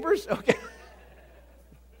 We're neighbors? Okay.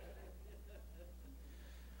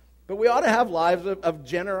 But we ought to have lives of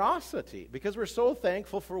generosity, because we're so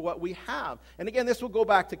thankful for what we have. And again, this will go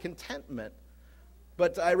back to contentment.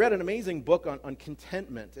 But I read an amazing book on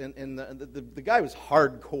contentment, and the guy was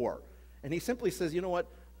hardcore. And he simply says, you know what?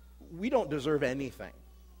 We don't deserve anything.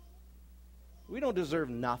 We don't deserve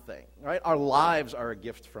nothing, right? Our lives are a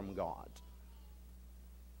gift from God.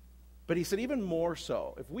 But he said even more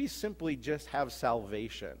so, if we simply just have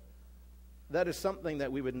salvation, that is something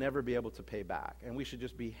that we would never be able to pay back. And we should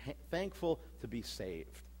just be thankful to be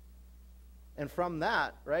saved. And from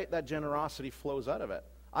that, right, that generosity flows out of it.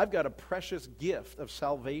 I've got a precious gift of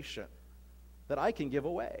salvation that I can give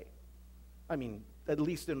away. I mean, at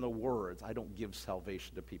least in the words, I don't give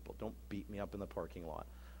salvation to people. Don't beat me up in the parking lot.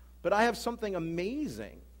 But I have something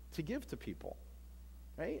amazing to give to people.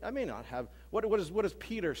 right? I may not have, what does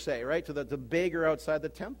Peter say, right, to the beggar outside the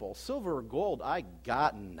temple? Silver or gold, I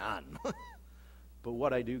got none. But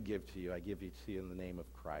what I do give to you, I give it to you in the name of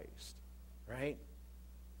Christ, right?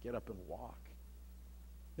 Get up and walk.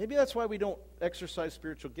 Maybe that's why we don't exercise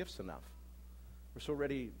spiritual gifts enough. We're so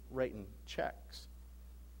ready writing checks.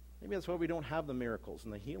 Maybe that's why we don't have the miracles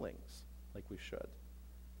and the healings like we should.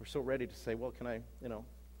 We're so ready to say, well, can I,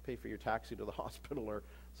 pay for your taxi to the hospital or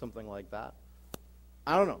something like that?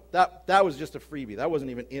 I don't know. That was just a freebie. That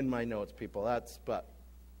wasn't even in my notes, people. But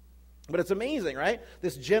it's amazing, right?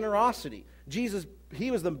 This generosity. Jesus, he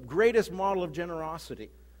was the greatest model of generosity,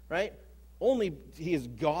 right? Only he is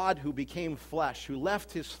God who became flesh, who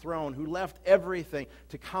left his throne, who left everything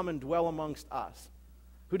to come and dwell amongst us,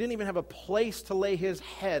 who didn't even have a place to lay his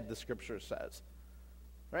head, the scripture says,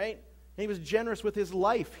 right? And he was generous with his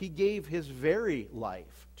life. He gave his very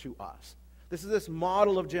life to us. This is this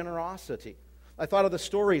model of generosity. I thought of the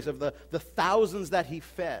stories of the thousands that he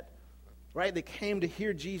fed, right? They came to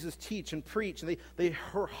hear Jesus teach and preach, and they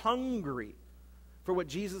were hungry for what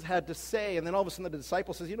Jesus had to say. And then all of a sudden the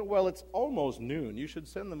disciple says, well, it's almost noon. You should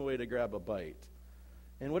send them away to grab a bite.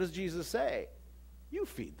 And what does Jesus say? You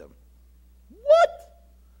feed them. What?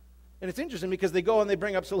 And it's interesting because they go and they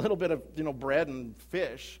bring up a little bit of bread and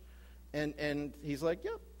fish. And he's like,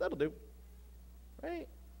 yeah, that'll do. Right?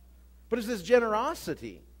 But it's this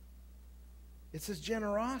generosity. It's this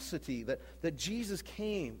generosity that Jesus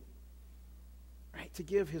came, right, to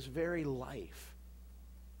give his very life.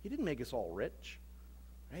 He didn't make us all rich.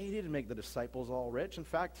 Right? He didn't make the disciples all rich. In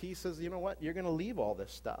fact, he says, you know what? You're going to leave all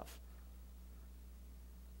this stuff.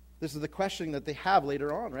 This is the questioning that they have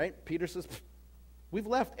later on, right? Peter says, we've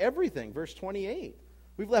left everything. Verse 28.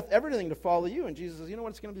 We've left everything to follow you. And Jesus says, you know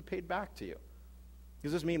what? It's going to be paid back to you.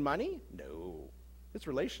 Does this mean money? No. It's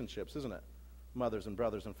relationships, isn't it? Mothers and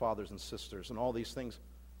brothers and fathers and sisters and all these things.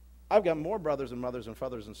 I've got more brothers and mothers and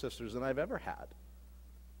fathers and sisters than I've ever had.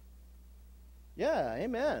 Yeah,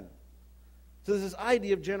 amen. So there's this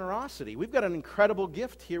idea of generosity. We've got an incredible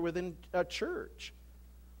gift here within a church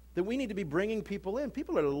that we need to be bringing people in.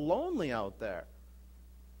 People are lonely out there.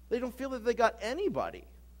 They don't feel that they got anybody.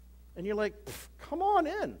 And you're like, come on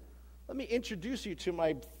in. Let me introduce you to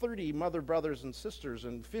my 30 mother brothers and sisters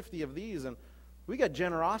and 50 of these. And we got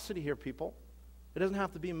generosity here, people. It doesn't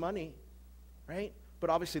have to be money, right? But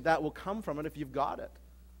obviously that will come from it if you've got it.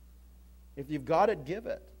 If you've got it, give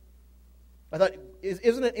it. I thought,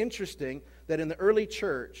 isn't it interesting that in the early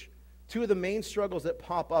church, two of the main struggles that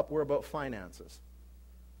pop up were about finances?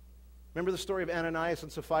 Remember the story of Ananias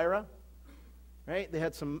and Sapphira? Right? They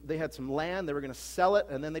had some land, they were going to sell it,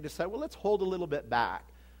 and then they decided, well, let's hold a little bit back.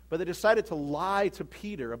 But they decided to lie to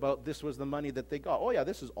Peter about this was the money that they got. Oh yeah,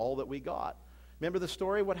 this is all that we got. Remember the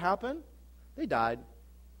story? What happened? They died.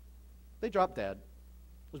 They dropped dead.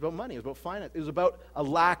 It was about money. It was about finance. It was about a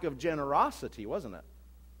lack of generosity, wasn't it?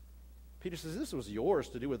 Peter says, this was yours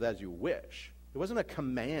to do with as you wish. It wasn't a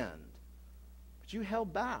command. But you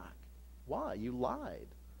held back. Why? You lied.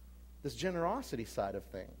 This generosity side of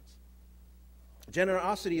things.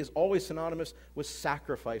 Generosity is always synonymous with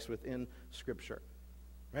sacrifice within Scripture.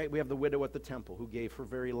 Right? We have the widow at the temple who gave her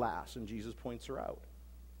very last, and Jesus points her out.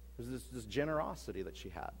 There's this generosity that she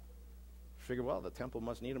had. Figure, well, the temple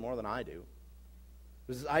must need it more than I do.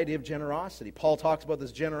 There's this idea of generosity. Paul talks about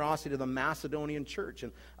this generosity to the Macedonian church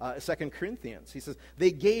in 2 Corinthians. He says,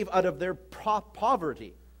 they gave out of their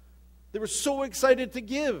poverty. They were so excited to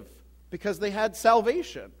give because they had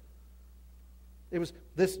salvation. It was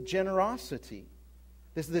this generosity,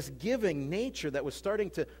 this giving nature that was starting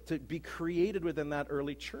to be created within that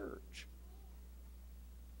early church.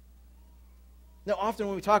 Now, often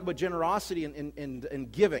when we talk about generosity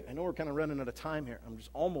and giving, I know we're kind of running out of time here. I'm just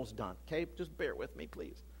almost done, okay? Just bear with me,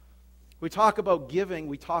 please. We talk about giving,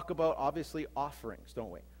 we talk about, obviously, offerings, don't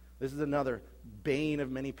we? This is another bane of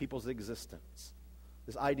many people's existence.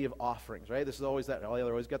 This idea of offerings, right? This is always that, they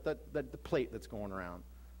always got the plate that's going around.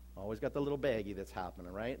 Always got the little baggie that's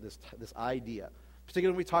happening, right? This idea.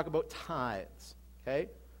 Particularly when we talk about tithes, okay?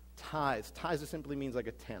 Tithes just simply means like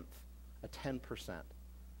a tenth, a 10%.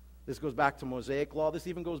 This goes back to Mosaic law. This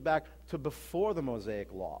even goes back to before the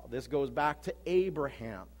Mosaic law. This goes back to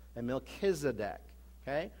Abraham and Melchizedek.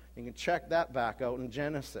 Okay? You can check that back out in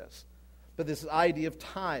Genesis. But this idea of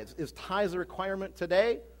tithes. Is tithes a requirement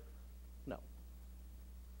today? No.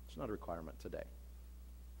 It's not a requirement today.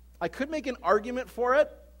 I could make an argument for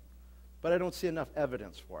it, but I don't see enough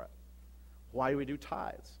evidence for it. Why do we do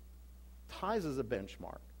tithes? Tithes is a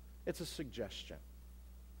benchmark. It's a suggestion.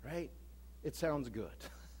 Right? It sounds good.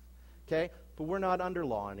 Okay? But we're not under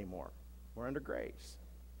law anymore. We're under grace.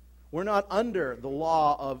 We're not under the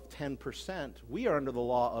law of 10%. We are under the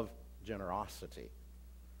law of generosity.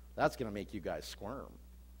 That's going to make you guys squirm.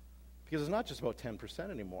 Because it's not just about 10%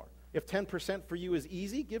 anymore. If 10% for you is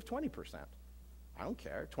easy, give 20%. I don't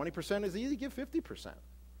care. 20% is easy, give 50%.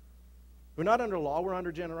 We're not under law, we're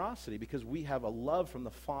under generosity because we have a love from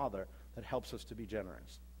the Father that helps us to be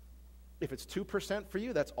generous. If it's 2% for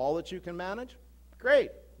you, that's all that you can manage,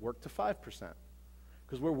 great. Work to 5%.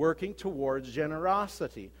 Because we're working towards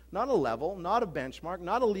generosity. Not a level, not a benchmark,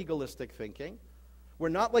 not a legalistic thinking. We're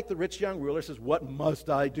not like the rich young ruler says, what must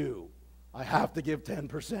I do? I have to give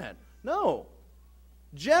 10%. No.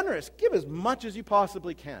 Generous. Give as much as you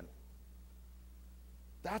possibly can.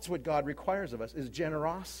 That's what God requires of us, is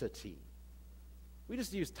generosity. We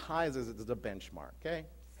just use tithes as a benchmark, okay?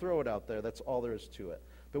 Throw it out there. That's all there is to it.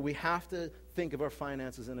 But we have to think of our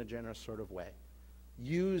finances in a generous sort of way.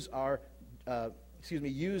 Use our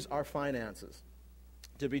finances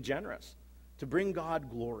to be generous, to bring God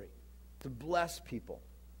glory, to bless people,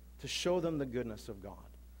 to show them the goodness of God.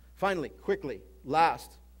 Finally, quickly,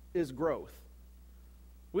 last is growth.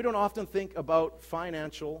 We don't often think about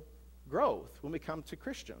financial growth when we come to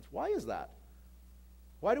Christians. Why is that?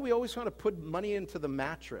 Why do we always want to put money into the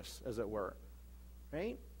mattress, as it were?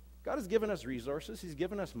 Right? God has given us resources. He's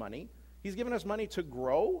given us money. He's given us money to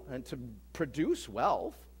grow and to produce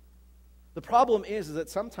wealth. The problem is that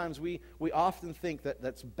sometimes we often think that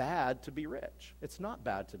that's bad to be rich. It's not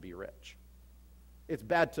bad to be rich. It's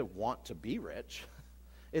bad to want to be rich.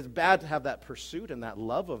 It's bad to have that pursuit and that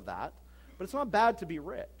love of that. But it's not bad to be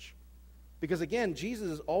rich. Because again,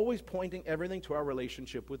 Jesus is always pointing everything to our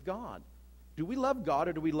relationship with God. Do we love God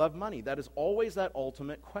or do we love money? That is always that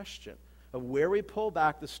ultimate question of where we pull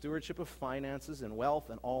back the stewardship of finances and wealth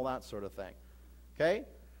and all that sort of thing. Okay?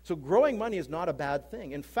 So growing money is not a bad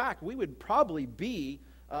thing. In fact, we would probably be,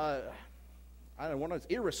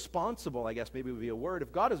 irresponsible, I guess maybe would be a word,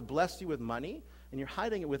 if God has blessed you with money and you're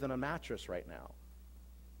hiding it within a mattress right now.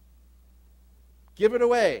 Give it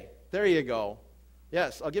away. There you go.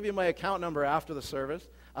 Yes, I'll give you my account number after the service.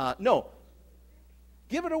 No.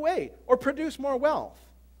 Give it away or produce more wealth.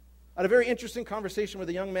 I had a very interesting conversation with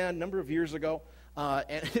a young man a number of years ago,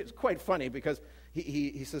 and it's quite funny because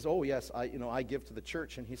he says, "Oh yes, I give to the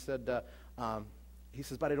church," and he said, "But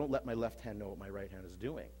I don't let my left hand know what my right hand is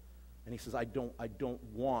doing." And he says, "I don't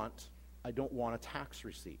want a tax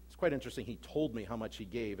receipt." It's quite interesting. He told me how much he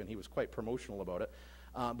gave, and he was quite promotional about it.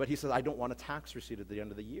 But he said, "I don't want a tax receipt at the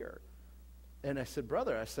end of the year." And I said,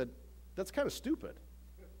 "Brother," "that's kind of stupid."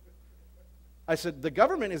 I said, "The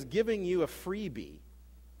government is giving you a freebie.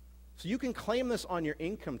 So you can claim this on your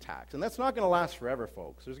income tax. And that's not going to last forever,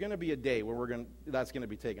 folks. There's going to be a day where that's going to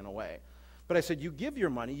be taken away." But I said, you give your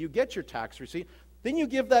money, you get your tax receipt, then you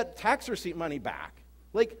give that tax receipt money back.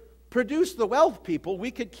 Like, produce the wealth, people.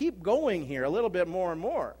 We could keep going here a little bit more and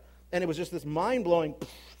more. And it was just this mind-blowing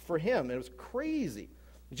for him. It was crazy.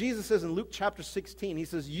 Jesus says in Luke chapter 16, he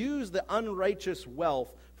says, use the unrighteous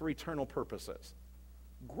wealth for eternal purposes.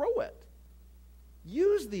 Grow it.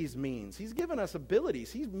 Use these means. He's given us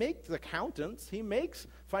abilities. He makes accountants. He makes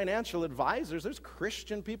financial advisors. There's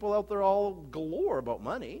Christian people out there all galore about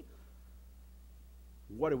money.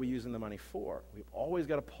 What are we using the money for? We've always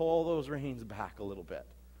got to pull those reins back a little bit.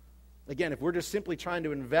 Again, if we're just simply trying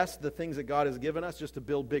to invest the things that God has given us just to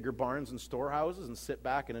build bigger barns and storehouses and sit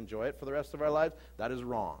back and enjoy it for the rest of our lives, that is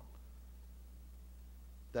wrong.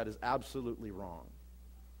 That is absolutely wrong.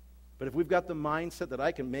 But if we've got the mindset that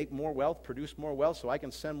I can make more wealth, produce more wealth, so I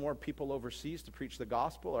can send more people overseas to preach the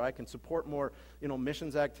gospel, or I can support more,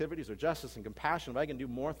 missions activities or justice and compassion, if I can do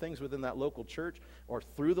more things within that local church or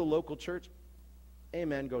through the local church,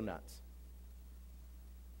 amen, go nuts.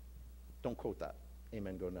 Don't quote that.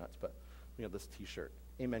 Amen, go nuts. But this t-shirt.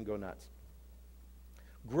 Amen, go nuts.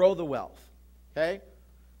 Grow the wealth. Okay?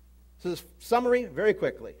 So this summary, very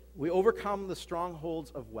quickly. We overcome the strongholds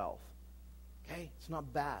of wealth. Okay? It's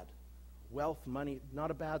not bad. Wealth, money, not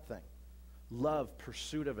a bad thing. Love,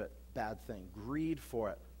 pursuit of it, bad thing. Greed for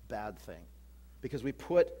it, bad thing. Because we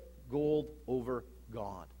put gold over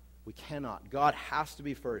God. We cannot. God has to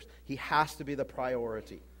be first. He has to be the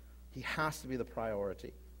priority. He has to be the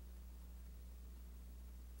priority.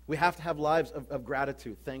 We have to have lives of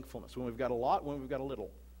gratitude, thankfulness. When we've got a lot, when we've got a little.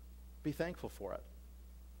 Be thankful for it.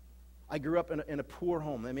 I grew up in a poor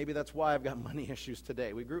home, and maybe that's why I've got money issues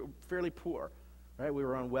today. We grew up fairly poor. Right? We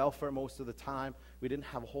were on welfare most of the time. We didn't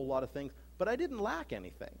have a whole lot of things, but I didn't lack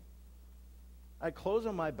anything. I had clothes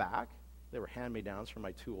on my back. They were hand-me-downs from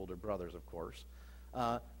my two older brothers, of course.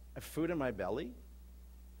 I had food in my belly.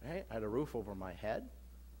 Right? I had a roof over my head.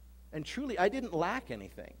 And truly, I didn't lack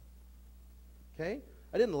anything. Okay?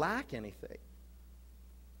 I didn't lack anything.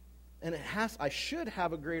 And I should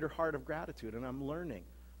have a greater heart of gratitude, and I'm learning.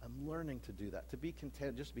 I'm learning to do that, to be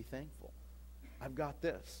content, just be thankful. I've got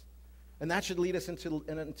this. And that should lead us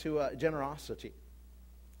into generosity.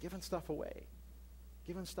 Giving stuff away.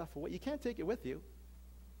 Giving stuff away. You can't take it with you.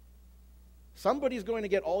 Somebody's going to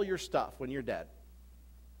get all your stuff when you're dead.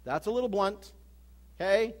 That's a little blunt,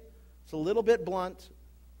 okay? It's a little bit blunt,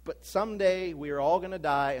 but someday we are all going to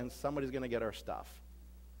die and somebody's going to get our stuff.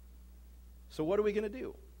 So what are we going to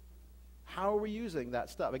do? How are we using that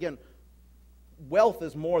stuff? Again, wealth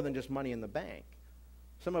is more than just money in the bank.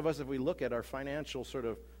 Some of us, if we look at our financial sort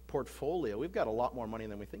of portfolio, we've got a lot more money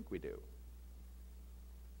than we think we do.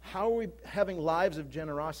 How are we having lives of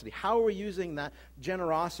generosity? How are we using that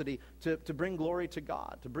generosity to bring glory to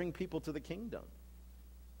God, to bring people to the kingdom?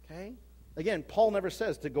 Okay? Again, Paul never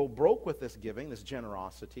says to go broke with this giving, this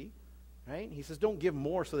generosity. Right? He says don't give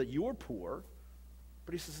more so that you're poor.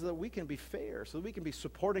 But he says so that we can be fair, so that we can be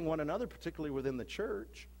supporting one another, particularly within the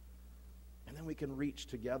church. And then we can reach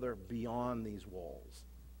together beyond these walls.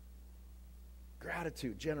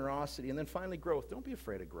 Gratitude, generosity, and then finally growth. Don't be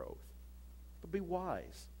afraid of growth. But be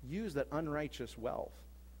wise. Use that unrighteous wealth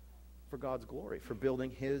for God's glory, for building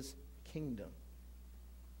His kingdom.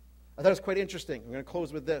 I thought it was quite interesting. I'm going to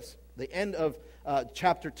close with this. The end of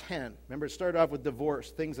chapter 10. Remember, it started off with divorce,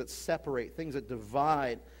 things that separate, things that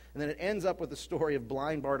divide. And then it ends up with the story of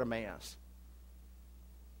blind Bartimaeus.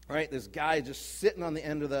 All right, this guy just sitting on the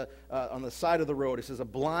end of on the side of the road. It says a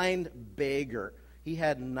blind beggar. He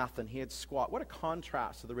had nothing. He had squat. What a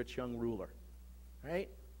contrast to the rich young ruler. Right?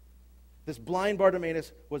 This blind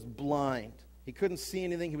Bartimaeus was blind. He couldn't see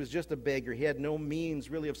anything. He was just a beggar. He had no means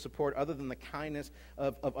really of support other than the kindness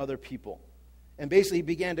of other people. And basically he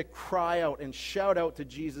began to cry out and shout out to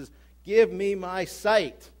Jesus, "Give me my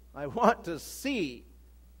sight. I want to see."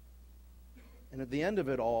 And at the end of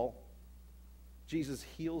it all, Jesus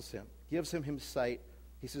heals him, gives him his sight.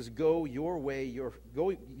 He says, go your way,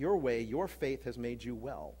 your faith has made you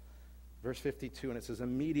well. Verse 52, and it says,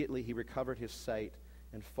 immediately he recovered his sight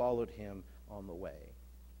and followed him on the way.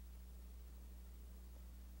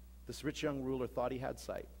 This rich young ruler thought he had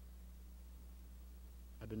sight.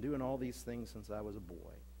 I've been doing all these things since I was a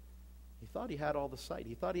boy. He thought he had all the sight.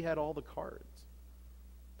 He thought he had all the cards.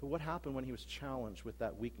 But what happened when he was challenged with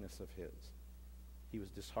that weakness of his? He was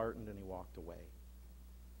disheartened and he walked away.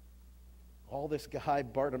 All this guy,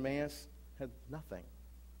 Bartimaeus, had nothing.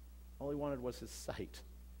 All he wanted was his sight.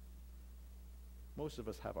 Most of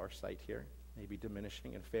us have our sight here, maybe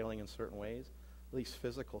diminishing and failing in certain ways, at least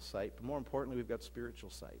physical sight. But more importantly, we've got spiritual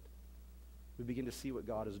sight. We begin to see what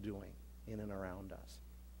God is doing in and around us,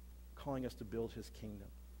 calling us to build His kingdom,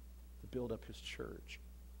 to build up His church.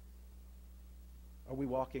 Are we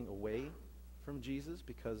walking away from Jesus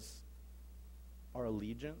because our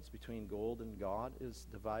allegiance between gold and God is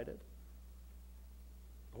divided?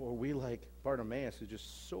 Or are we like Bartimaeus, who's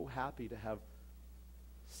just so happy to have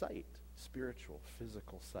sight, spiritual,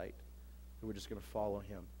 physical sight, that we're just going to follow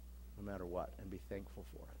Him no matter what and be thankful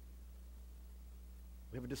for it?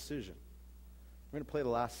 We have a decision. We're going to play the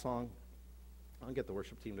last song. I'll get the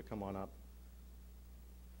worship team to come on up.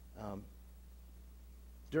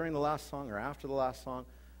 During the last song or after the last song,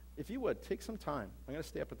 if you would, take some time. I'm going to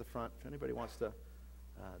stay up at the front. If anybody wants to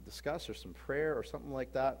discuss or some prayer or something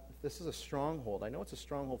like that, if this is a stronghold, I know it's a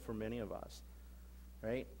stronghold for many of us,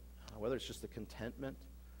 right? Whether it's just a contentment,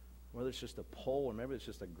 whether it's just a pull, or maybe it's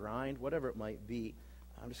just a grind, whatever it might be.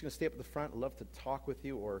 I'm just going to stay up at the front. I'd love to talk with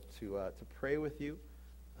you or to pray with you.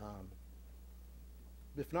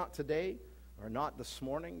 If not today or not this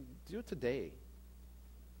morning, do it today.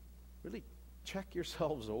 Really check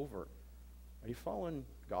yourselves over. Are you following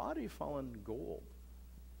God or are you following gold?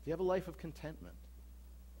 Do you have a life of contentment,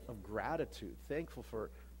 of gratitude, thankful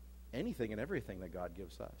for anything and everything that God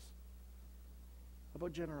gives us? How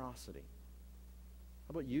about generosity?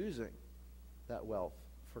 How about using that wealth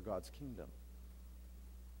for God's kingdom?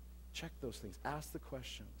 Check those things. Ask the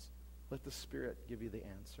questions. Let the Spirit give you the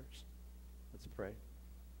answers. Let's pray.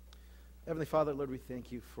 Heavenly Father, Lord, we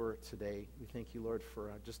thank you for today. We thank you, Lord,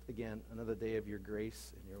 for just, again, another day of your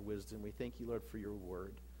grace and your wisdom. We thank you, Lord, for your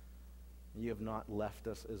word. You have not left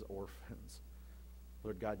us as orphans.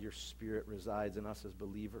 Lord God, your Spirit resides in us as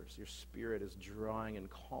believers. Your Spirit is drawing and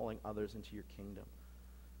calling others into your kingdom.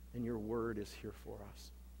 And your word is here for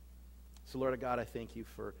us. So, Lord God, I thank you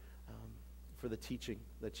for the teaching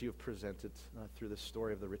that you have presented through the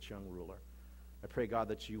story of the rich young ruler. I pray, God,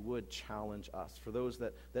 that you would challenge us. For those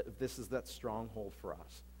that this is that stronghold for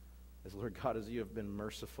us. As, Lord God, as you have been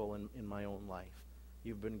merciful in my own life.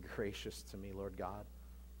 You've been gracious to me, Lord God.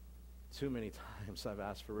 Too many times I've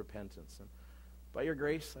asked for repentance. And by your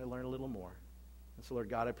grace, I learn a little more. And so, Lord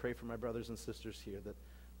God, I pray for my brothers and sisters here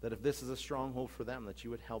that if this is a stronghold for them, that you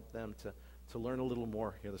would help them to learn a little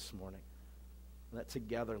more here this morning. And that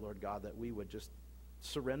together, Lord God, that we would just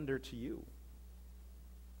surrender to you.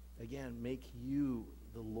 Again, make you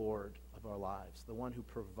the Lord of our lives, the one who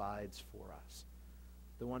provides for us,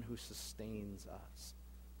 the one who sustains us.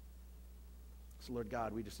 So, Lord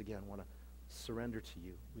God, we just again want to surrender to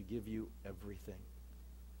you. We give you everything.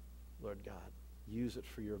 Lord God, use it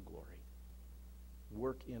for your glory.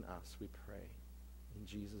 Work in us, we pray. In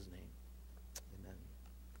Jesus' name, amen.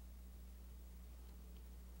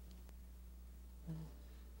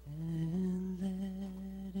 And